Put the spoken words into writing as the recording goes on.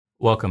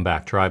Welcome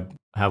back, Tribe.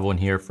 I have one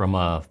here from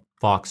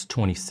Fox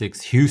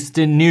 26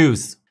 Houston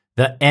News.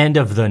 The end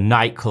of the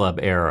nightclub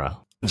era.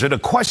 And a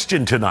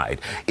question tonight,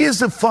 is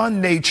the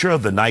fun nature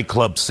of the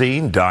nightclub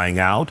scene dying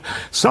out?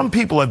 Some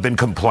people have been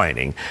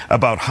complaining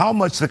about how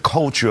much the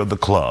culture of the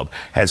club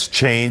has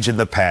changed in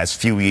the past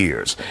few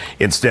years.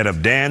 Instead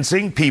of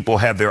dancing, people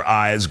have their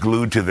eyes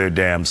glued to their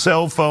damn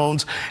cell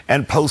phones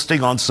and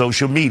posting on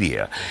social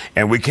media.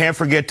 And we can't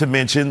forget to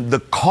mention the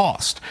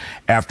cost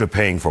after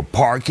paying for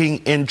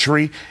parking,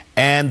 entry,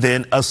 and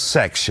then a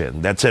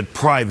section that's a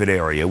private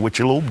area with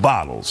your little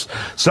bottles.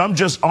 Some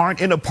just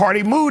aren't in a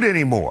party mood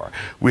anymore.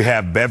 We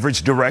have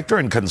beverage director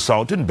and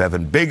consultant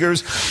Bevan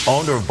Biggers,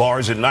 owner of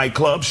bars and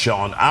nightclubs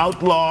Sean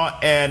Outlaw,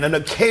 and an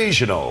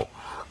occasional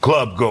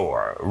club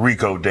goer,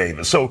 Rico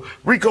Davis. So,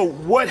 Rico,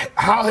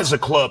 how has the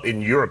club, in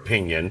your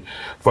opinion,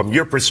 from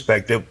your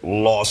perspective,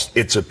 lost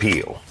its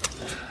appeal?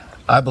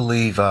 I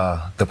believe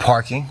the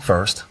parking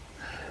first,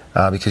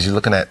 because you're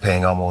looking at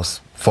paying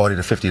almost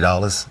 $40 to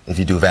 $50 if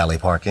you do valet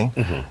parking.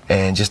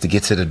 And just to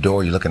get to the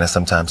door, you're looking at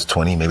sometimes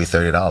 $20, maybe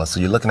 $30. So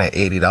you're looking at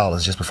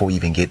 $80 just before you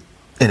even get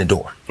in the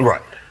door.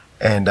 Right.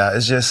 And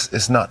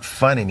it's not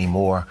fun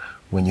anymore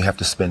when you have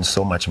to spend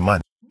so much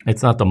money.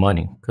 It's not the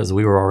money, because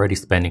we were already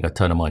spending a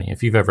ton of money.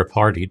 If you've ever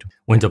partied,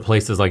 went to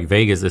places like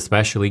Vegas,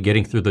 especially,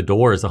 getting through the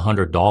door is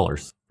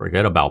 $100.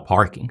 Forget about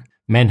parking.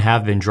 Men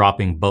have been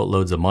dropping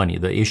boatloads of money.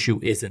 The issue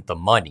isn't the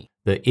money.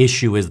 The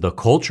issue is the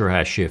culture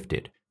has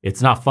shifted.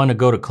 It's not fun to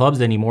go to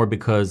clubs anymore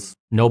because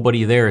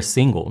nobody there is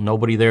single.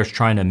 Nobody there is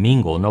trying to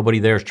mingle. Nobody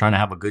there is trying to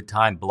have a good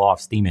time, blow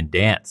off steam and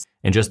dance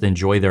and just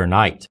enjoy their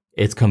night.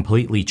 It's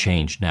completely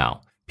changed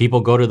now.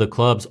 People go to the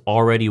clubs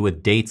already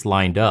with dates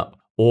lined up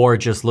or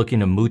just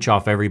looking to mooch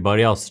off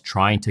everybody else,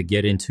 trying to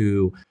get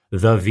into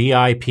the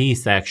VIP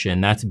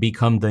section. That's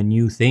become the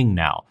new thing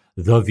now.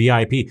 The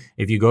VIP.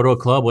 If you go to a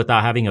club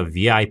without having a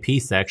VIP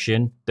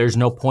section, there's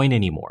no point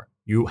anymore.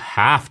 You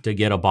have to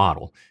get a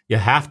bottle. You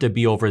have to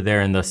be over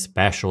there in the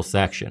special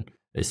section,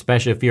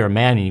 especially if you're a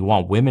man and you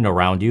want women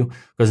around you,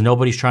 because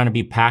nobody's trying to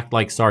be packed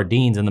like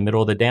sardines in the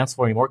middle of the dance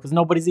floor anymore, because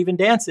nobody's even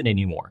dancing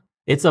anymore.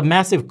 It's a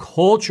massive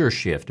culture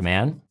shift,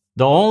 man.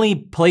 The only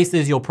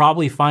places you'll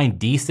probably find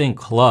decent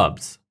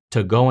clubs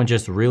to go and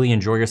just really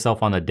enjoy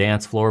yourself on the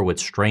dance floor with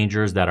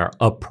strangers that are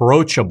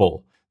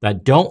approachable,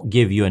 that don't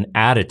give you an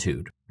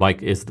attitude,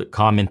 like is the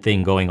common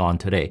thing going on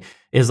today,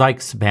 is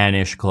like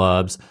Spanish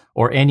clubs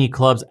or any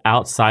clubs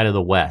outside of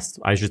the West.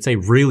 I should say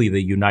really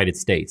the United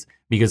States,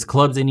 because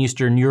clubs in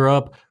Eastern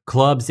Europe,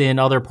 clubs in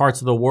other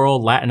parts of the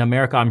world, Latin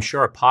America, I'm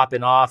sure are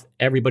popping off.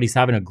 Everybody's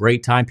having a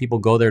great time. People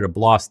go there to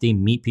blow off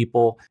steam, meet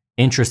people.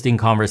 Interesting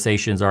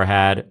conversations are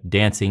had,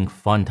 dancing,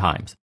 fun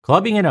times.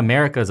 Clubbing in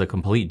America is a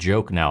complete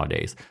joke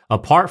nowadays.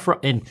 Apart from,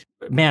 and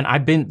man,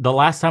 the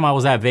last time I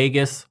was at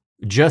Vegas,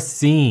 just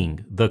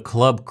seeing the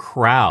club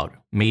crowd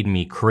made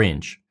me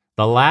cringe.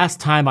 The last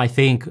time I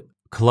think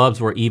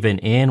clubs were even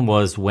in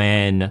was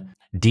when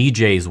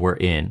DJs were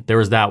in. There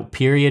was that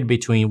period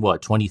between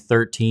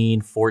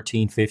 2013,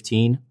 14,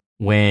 15,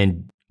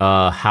 when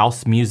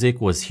house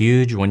music was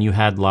huge, when you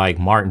had like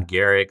Martin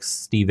Garrix,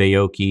 Steve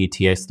Aoki,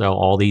 Tiesto,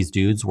 all these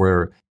dudes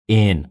were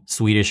in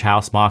Swedish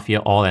House Mafia,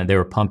 all that. They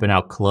were pumping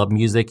out club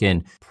music,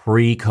 and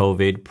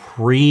pre-COVID,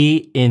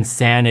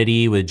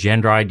 pre-insanity with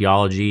gender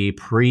ideology,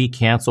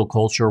 pre-cancel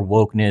culture,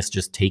 wokeness,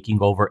 just taking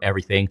over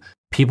everything.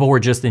 People were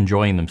just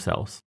enjoying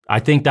themselves. I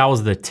think that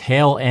was the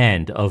tail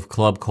end of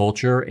club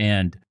culture,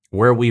 and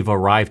where we've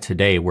arrived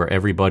today, where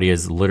everybody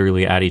is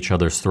literally at each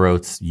other's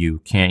throats. You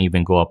can't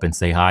even go up and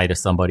say hi to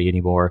somebody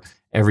anymore.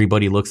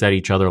 Everybody looks at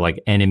each other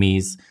like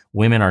enemies.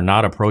 Women are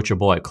not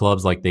approachable at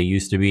clubs like they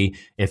used to be.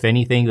 If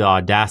anything, the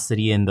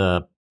audacity and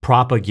the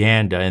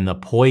propaganda and the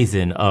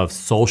poison of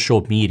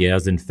social media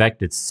has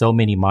infected so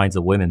many minds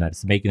of women that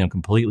it's making them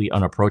completely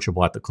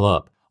unapproachable at the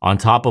club. On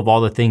top of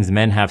all the things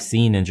men have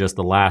seen in just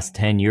the last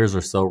 10 years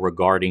or so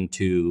regarding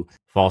to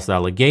false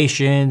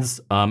allegations,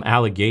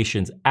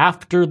 allegations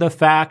after the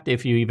fact,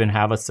 if you even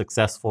have a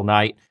successful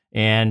night,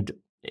 and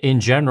in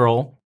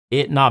general,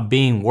 it not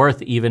being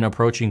worth even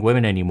approaching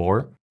women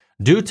anymore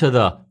due to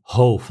the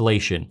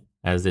hoflation,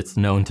 as it's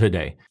known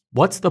today.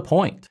 What's the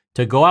point?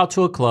 To go out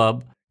to a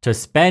club, to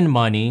spend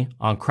money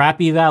on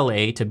crappy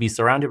valet, to be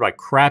surrounded by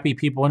crappy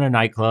people in a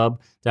nightclub,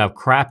 to have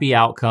crappy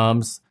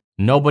outcomes,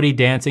 nobody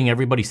dancing,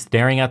 everybody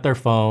staring at their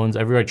phones,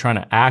 everybody trying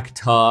to act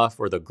tough,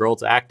 or the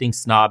girls acting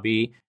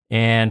snobby.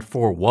 And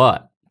for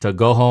what? To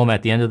go home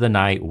at the end of the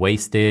night,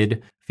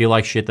 wasted, feel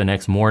like shit the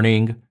next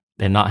morning,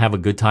 and not have a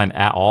good time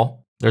at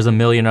all? There's a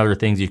million other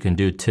things you can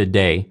do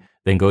today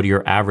than go to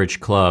your average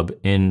club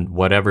in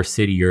whatever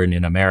city you're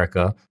in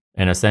America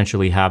and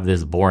essentially have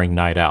this boring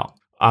night out.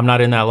 I'm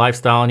not in that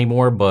lifestyle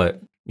anymore,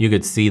 but you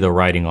could see the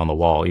writing on the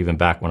wall even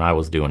back when I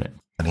was doing it.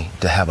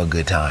 To have a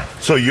good time.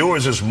 So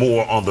yours is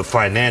more on the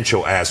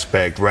financial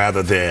aspect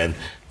rather than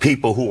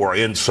people who are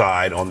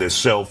inside on their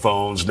cell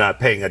phones, not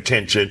paying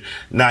attention,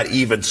 not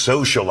even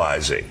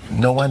socializing.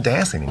 No one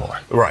dance anymore.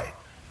 Right.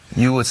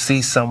 You would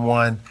see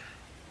someone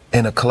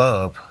in a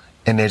club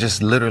and they're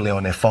just literally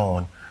on their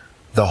phone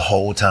the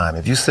whole time.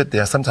 If you sit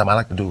there, sometimes I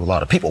like to do a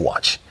lot of people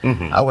watch.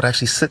 I would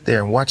actually sit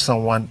there and watch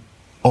someone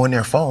on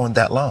their phone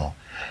that long.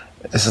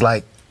 It's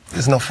like,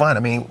 it's no fun. I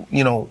mean,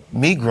 you know,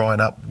 me growing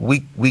up,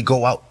 we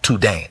go out to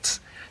dance,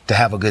 to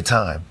have a good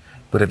time.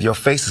 But if your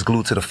face is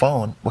glued to the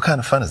phone, what kind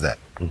of fun is that?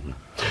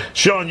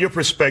 Sean, your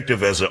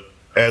perspective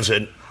as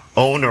an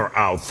owner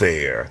out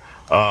there,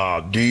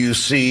 do you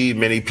see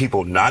many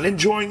people not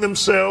enjoying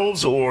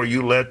themselves, or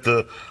you let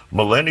the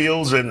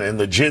millennials and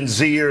the Gen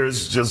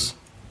Zers just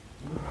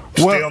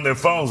stay on their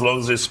phones as long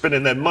as they're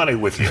spending that money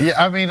with you?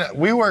 Yeah, I mean,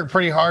 we work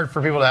pretty hard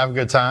for people to have a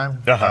good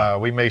time.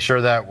 We make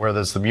sure that whether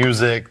it's the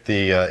music,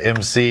 the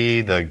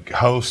MC, the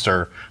host,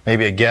 or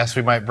maybe a guest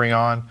we might bring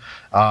on,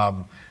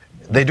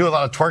 they do a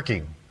lot of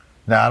twerking.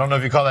 Now, I don't know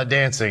if you call that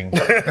dancing,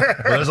 but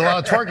there's a lot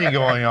of twerking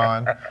going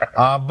on.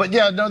 But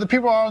yeah, no, the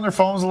people are on their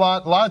phones a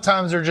lot. A lot of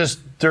times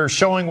they're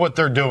showing what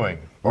they're doing.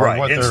 Or right,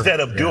 what instead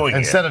of doing it.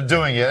 Instead of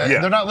doing it.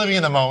 Yeah. They're not living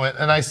in the moment,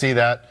 and I see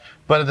that.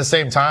 But at the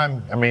same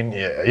time, I mean,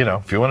 you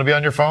know, if you want to be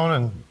on your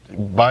phone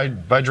and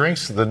buy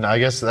drinks, then I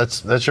guess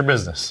that's your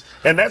business.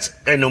 And that's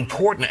an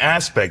important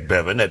aspect,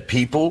 Bevan, that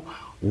people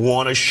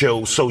want to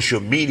show social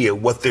media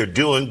what they're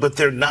doing, but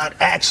they're not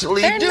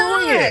actually doing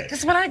it.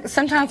 Because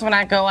sometimes when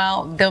I go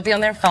out, they'll be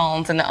on their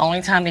phones, and the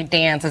only time they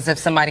dance is if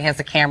somebody has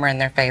a camera in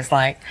their face,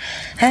 like,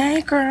 "Hey,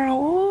 girl,"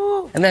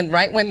 ooh. And then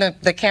right when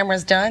the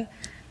camera's done,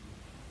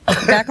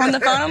 back on the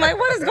phone, I'm like,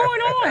 what is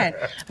going on?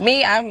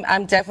 Me,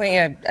 I'm definitely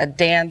a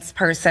dance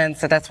person,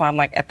 so that's why I'm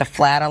like at the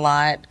flat a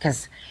lot,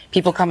 because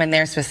people come in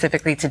there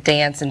specifically to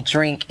dance and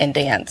drink and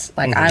dance.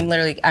 Like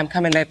I'm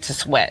coming there to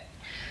sweat.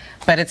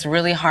 But it's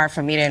really hard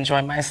for me to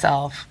enjoy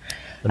myself.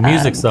 The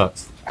music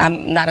sucks.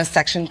 I'm not a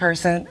section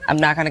person. I'm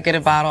not going to get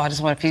a bottle. I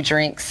just want a few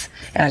drinks,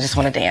 and I just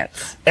want to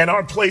dance. And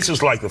are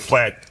places like the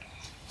Flat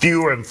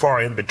fewer and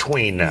far in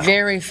between now?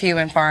 Very few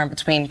and far in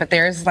between. But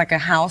there is like a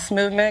house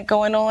movement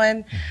going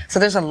on. So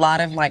there's a lot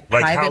of like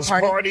private house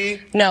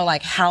party? No,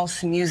 like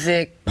house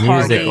music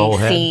party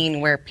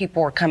scene where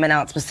people are coming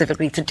out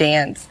specifically to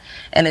dance,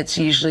 and it's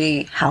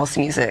usually house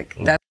music.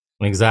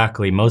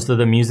 Exactly. Most of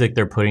the music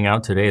they're putting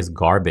out today is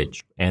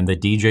garbage. And the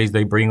DJs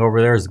they bring over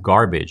there is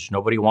garbage.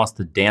 Nobody wants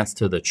to dance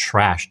to the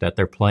trash that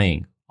they're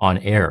playing on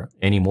air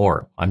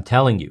anymore. I'm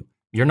telling you,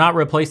 you're not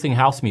replacing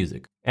house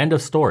music. End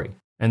of story.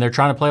 And they're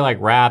trying to play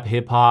like rap,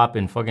 hip hop,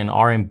 and fucking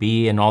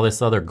R&B and all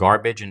this other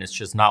garbage, and it's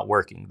just not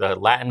working. The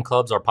Latin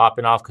clubs are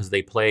popping off because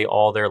they play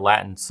all their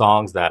Latin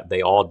songs that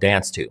they all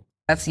dance to.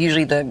 That's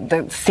usually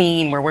the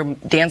scene where we're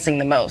dancing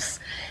the most.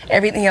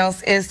 Everything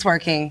else is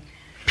twerking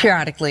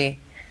periodically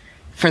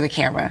for the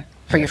camera,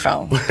 for your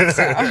phone.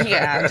 So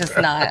yeah,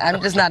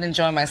 I'm just not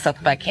enjoying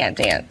myself if I can't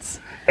dance.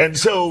 And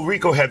so,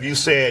 Rico, have you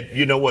said,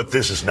 you know what,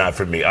 this is not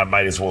for me, I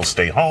might as well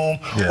stay home?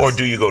 Yes. Or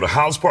do you go to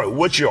house party?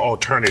 What's your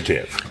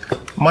alternative?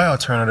 My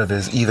alternative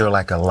is either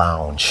like a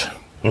lounge,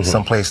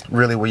 someplace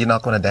really where you're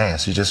not going to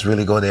dance. You just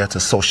really go there to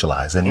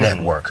socialize and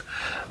network.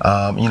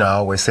 You know, I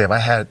always say if I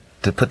had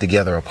to put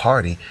together a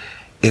party,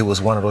 it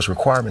was one of those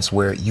requirements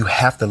where you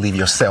have to leave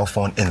your cell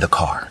phone in the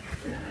car.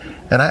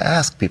 And I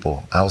asked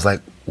people, I was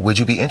like, would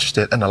you be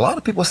interested? And a lot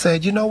of people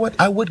said, you know what,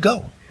 I would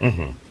go.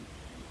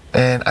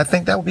 And I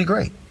think that would be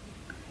great.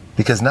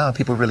 Because now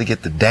people really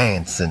get to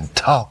dance and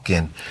talk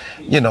and,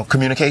 you know,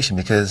 communication.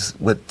 Because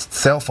with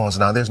cell phones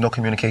now, there's no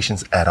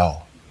communications at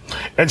all.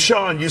 And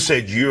Sean, you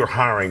said you're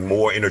hiring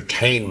more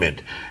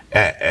entertainment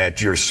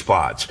at your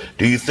spots.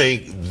 Do you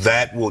think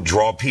that will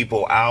draw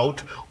people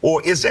out?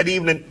 Or is that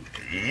even...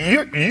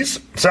 You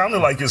sounded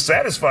like you're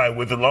satisfied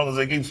with it as long as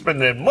they keep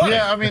spending that money.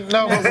 Yeah, I mean,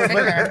 no,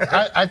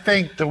 but I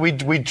think that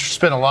we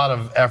spend a lot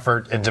of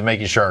effort into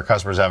making sure our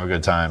customers have a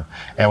good time.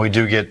 And we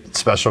do get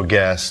special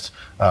guests,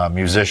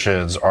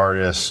 musicians,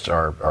 artists,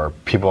 or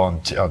people on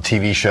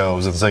TV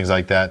shows and things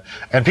like that.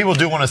 And people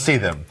do want to see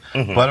them.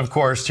 But of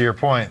course, to your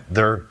point,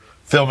 they're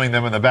filming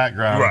them in the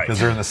background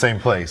because they're in the same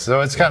place. So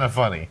it's kind of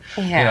funny.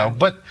 You know,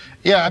 but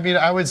yeah, I mean,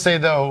 I would say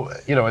though,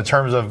 you know, in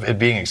terms of it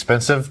being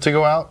expensive to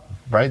go out,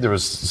 right? There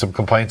was some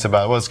complaints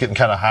about, well, it's getting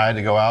kind of high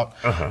to go out.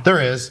 There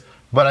is,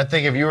 but I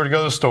think if you were to go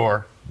to the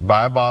store,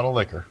 buy a bottle of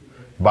liquor,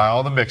 buy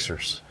all the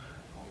mixers,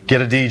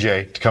 get a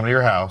DJ to come to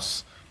your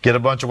house, get a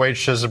bunch of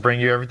waitresses to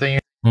bring you everything.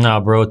 No,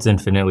 bro, it's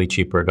infinitely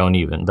cheaper. Don't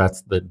even.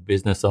 That's the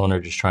business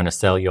owner just trying to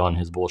sell you on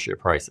his bullshit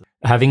prices.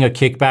 Having a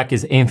kickback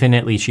is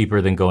infinitely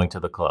cheaper than going to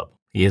the club.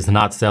 He is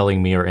not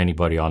selling me or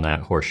anybody on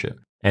that horseshit.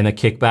 And the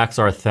kickbacks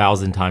are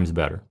 1,000 times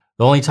better.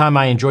 The only time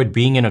I enjoyed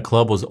being in a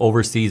club was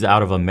overseas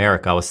out of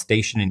America. I was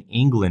stationed in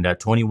England at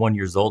 21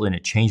 years old and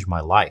it changed my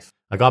life.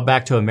 I got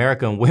back to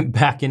America and went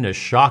back into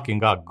shock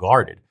and got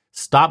guarded.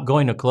 Stop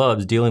going to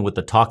clubs dealing with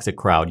the toxic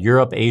crowd.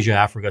 Europe, Asia,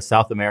 Africa,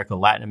 South America,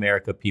 Latin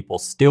America people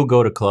still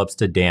go to clubs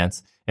to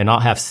dance and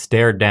not have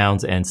stare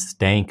downs and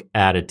stank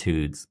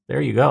attitudes.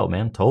 There you go,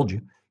 man. Told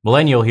you.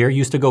 Millennial here.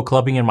 Used to go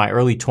clubbing in my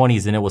early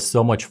 20s and it was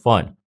so much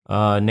fun.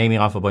 Naming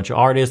off a bunch of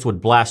artists, would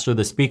blast through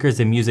the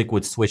speakers and music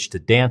would switch to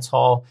dance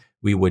hall.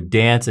 We would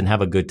dance and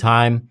have a good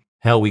time.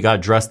 Hell, we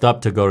got dressed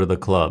up to go to the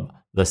club.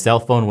 The cell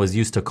phone was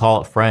used to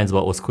call up friends,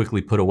 but was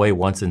quickly put away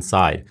once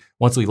inside.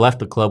 Once we left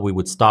the club, we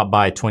would stop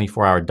by a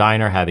 24-hour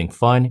diner having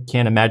fun.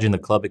 Can't imagine the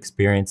club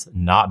experience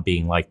not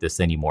being like this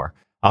anymore.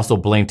 I also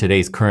blame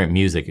today's current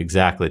music.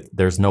 Exactly.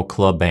 There's no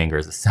club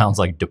bangers. It sounds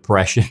like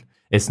depression.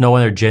 It's no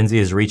wonder Gen Z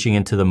is reaching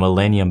into the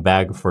millennium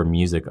bag for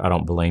music. I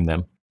don't blame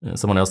them.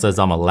 Someone else says,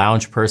 I'm a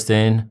lounge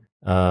person.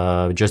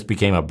 Just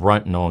became a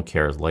brunt. No one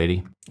cares,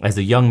 lady. As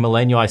a young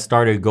millennial, I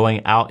started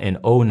going out in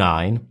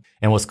 2009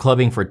 and was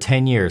clubbing for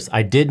 10 years.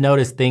 I did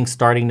notice things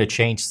starting to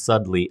change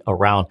subtly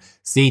around,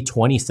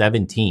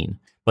 2017.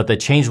 But the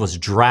change was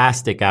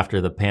drastic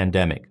after the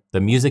pandemic.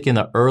 The music in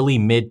the early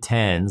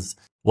mid-10s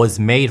was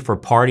made for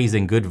parties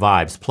and good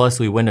vibes. Plus,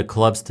 we went to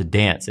clubs to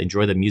dance,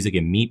 enjoy the music,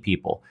 and meet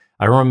people.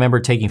 I don't remember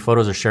taking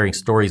photos or sharing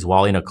stories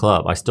while in a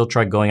club. I still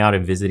tried going out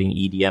and visiting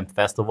EDM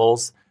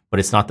festivals, but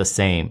it's not the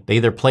same. They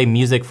either play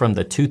music from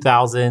the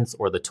 2000s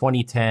or the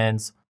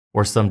 2010s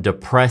or some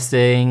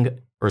depressing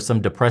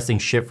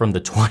shit from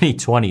the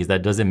 2020s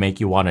that doesn't make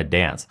you want to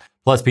dance.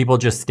 Plus, people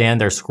just stand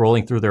there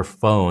scrolling through their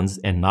phones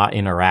and not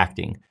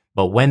interacting.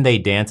 But when they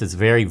dance, it's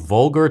very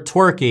vulgar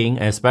twerking,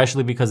 and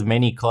especially because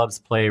many clubs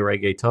play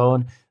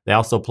reggaeton. They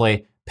also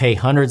pay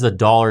hundreds of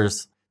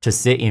dollars to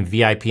sit in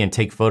VIP and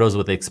take photos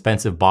with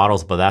expensive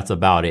bottles, but that's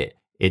about it.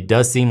 It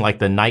does seem like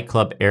the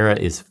nightclub era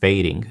is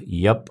fading.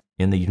 Yep,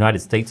 in the United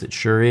States, it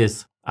sure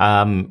is.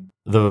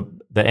 The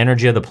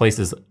energy of the place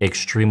is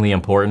extremely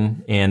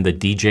important, and the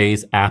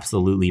DJs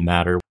absolutely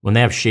matter. When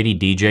they have shitty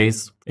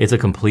DJs, it's a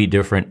complete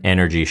different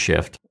energy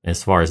shift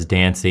as far as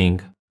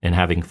dancing and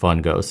having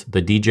fun goes.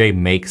 The DJ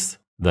makes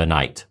the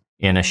night,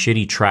 and a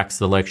shitty track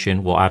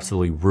selection will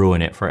absolutely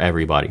ruin it for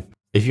everybody.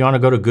 If you want to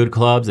go to good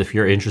clubs, if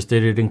you're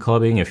interested in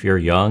clubbing, if you're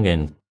young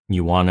and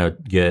you want to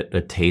get a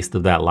taste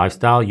of that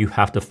lifestyle, you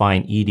have to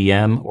find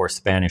EDM or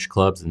Spanish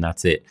clubs, and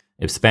that's it.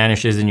 If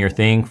Spanish isn't your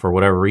thing for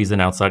whatever reason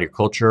outside your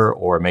culture,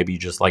 or maybe you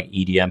just like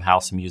EDM,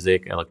 house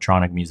music,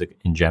 electronic music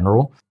in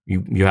general,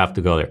 you have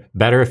to go there.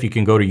 Better if you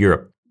can go to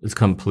Europe. It's a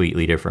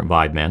completely different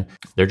vibe, man.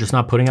 They're just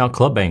not putting out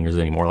club bangers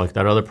anymore, like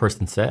that other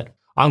person said.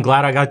 I'm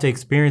glad I got to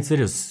experience it.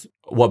 It's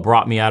what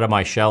brought me out of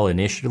my shell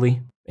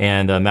initially.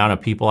 And the amount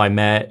of people I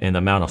met and the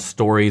amount of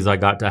stories I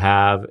got to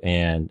have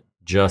and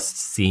just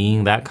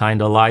seeing that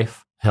kind of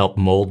life helped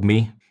mold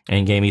me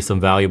and gave me some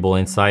valuable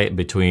insight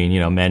between,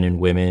 men and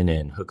women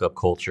and hookup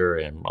culture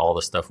and all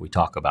the stuff we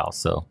talk about.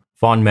 So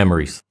fond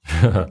memories,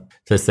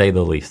 to say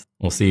the least.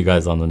 We'll see you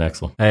guys on the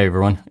next one. Hey,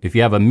 everyone. If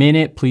you have a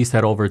minute, please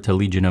head over to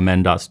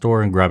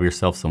legionofmen.store and grab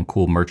yourself some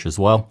cool merch as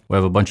well. We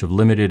have a bunch of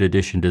limited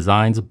edition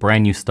designs,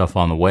 brand new stuff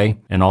on the way,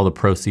 and all the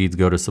proceeds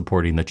go to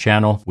supporting the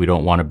channel. We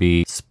don't want to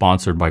be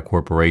sponsored by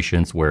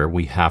corporations where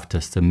we have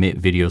to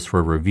submit videos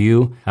for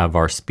review, have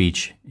our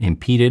speech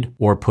impeded,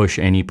 or push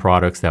any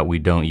products that we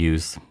don't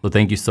use. So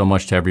thank you so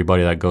much to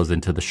everybody that goes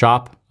into the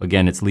shop.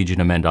 Again, it's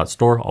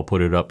legionofmen.store. I'll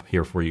put it up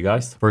here for you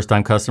guys. First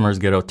time customers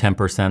get a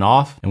 10%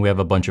 off, and we have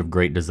a bunch of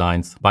great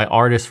designs by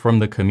artists from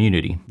the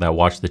community that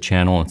watch the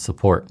channel and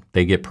support.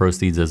 They get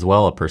proceeds as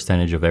well, a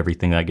percentage of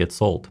everything that gets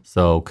sold.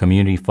 So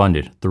community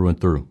funded through and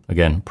through.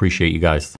 Again, appreciate you guys.